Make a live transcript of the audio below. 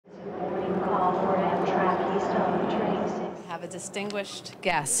call for Amtrak east on turning 6. I have a distinguished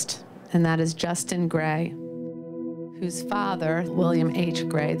guest, and that is Justin Gray, whose father, William H.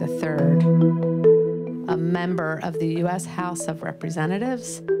 Gray III, a member of the U.S. House of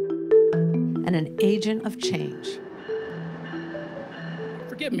Representatives and an agent of change.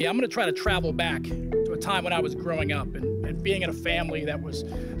 Forgive me, I'm going to try to travel back to a time when I was growing up and being in a family that was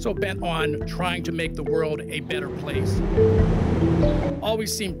so bent on trying to make the world a better place.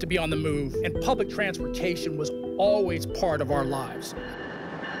 Always seemed to be on the move, and public transportation was always part of our lives.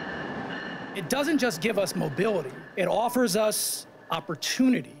 It doesn't just give us mobility, it offers us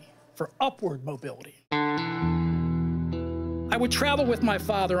opportunity for upward mobility. I would travel with my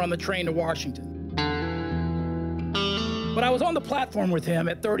father on the train to Washington. But I was on the platform with him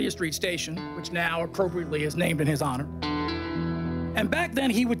at 30th Street Station, which now appropriately is named in his honor. And back then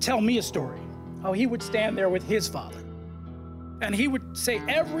he would tell me a story, how he would stand there with his father. And he would say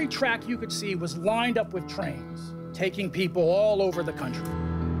every track you could see was lined up with trains, taking people all over the country.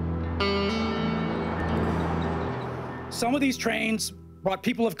 Some of these trains brought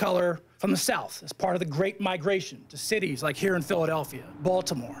people of color from the South as part of the Great Migration to cities like here in Philadelphia,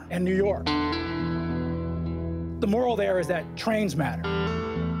 Baltimore, and New York. The moral there is that trains matter.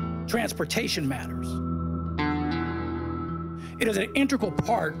 Transportation matters. It is an integral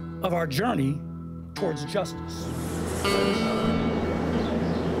part of our journey towards justice.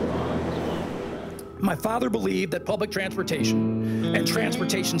 My father believed that public transportation and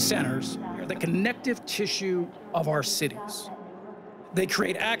transportation centers are the connective tissue of our cities. They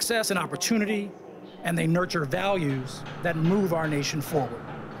create access and opportunity, and they nurture values that move our nation forward.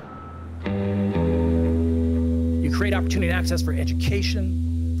 You create opportunity and access for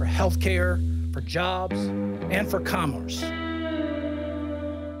education, for healthcare, for jobs, and for commerce.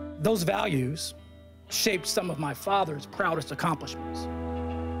 Those values shaped some of my father's proudest accomplishments.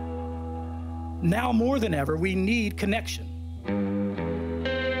 Now more than ever, we need connection.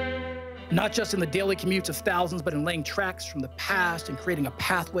 Not just in the daily commutes of thousands, but in laying tracks from the past and creating a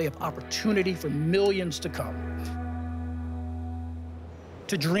pathway of opportunity for millions to come.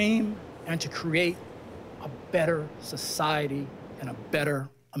 To dream and to create a better society and a better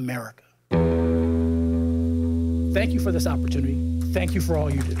America. Thank you for this opportunity. Thank you for all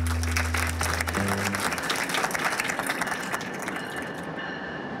you do.